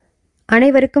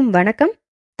அனைவருக்கும் வணக்கம்.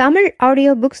 Tamil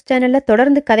audio books சேனல்ல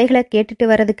தொடர்ந்து கதைகளை கேட்டுட்டு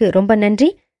வரதுக்கு ரொம்ப நன்றி.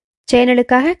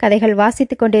 சேனலுக்காக கதைகள்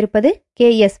வாசித்துக் கொண்டிருப்பது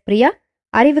KS பிரியா.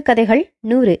 அறிவு கதைகள்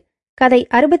 100. கதை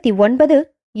 69.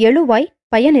 எழுவாய்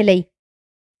பயனிலை.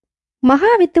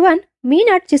 மகாவித்துவான்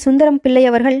மீனாட்சி சுந்தரம் பிள்ளை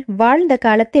அவர்கள் வாழ்ந்த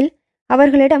காலத்தில்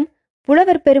அவர்களிடம்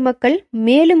புலவர் பெருமக்கள்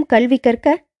மேலும் கல்வி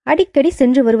கற்க அடிக்கடி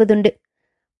சென்று வருவதுண்டு.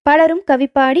 பலரும்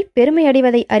கவிப்பாடி பெருமை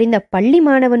அடைவதை அறிந்த பள்ளி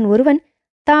மாணவன் ஒருவன்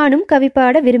தானும்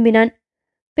கவிப்பாட விரும்பினான்.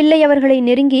 பிள்ளையவர்களை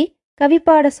நெருங்கி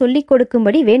கவிப்பாட சொல்லிக்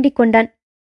கொடுக்கும்படி வேண்டிக் கொண்டான்.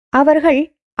 அவர்கள்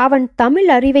அவன் தமிழ்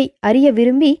அறிவை அறிய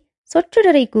விரும்பி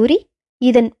சொற்றொடரை கூறி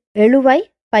இதன் எழுவாய்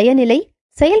பயனிலை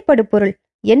செயல்படு பொருள்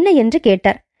என்ன என்று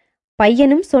கேட்டார்.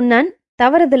 பையனும் சொன்னான்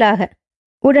தவறுதலாக.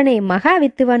 உடனே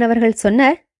மகாவித்துவான் அவர்கள்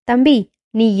சொன்னார், தம்பி,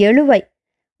 நீ எழுவாய்,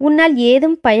 உன்னால்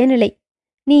ஏதும் பயனில்லை.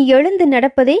 நீ எழுந்து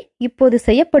நடப்பதே இப்போது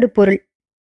செய்யப்படு பொருள்.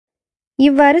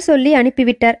 இவ்வாறு சொல்லி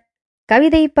அனுப்பிவிட்டார்.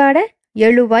 கவிதை பாட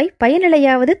எழுவாய்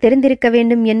பயனிலையாவது தெரிந்திருக்க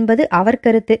வேண்டும் என்பது அவர்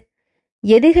கருத்து.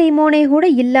 எதுகை மோனை கூட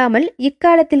இல்லாமல்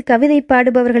இக்காலத்தில் கவிதை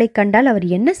பாடுபவர்களைக் கண்டால் அவர்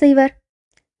என்ன செய்வார்,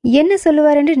 என்ன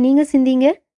சொல்லுவார் என்று நீங்க சிந்திங்க.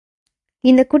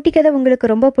 இந்த குட்டி கதை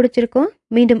உங்களுக்கு ரொம்ப பிடிச்சிருக்கும்.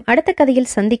 மீண்டும் அடுத்த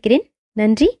கதையில் சந்திக்கிறேன்.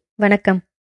 நன்றி, வணக்கம்.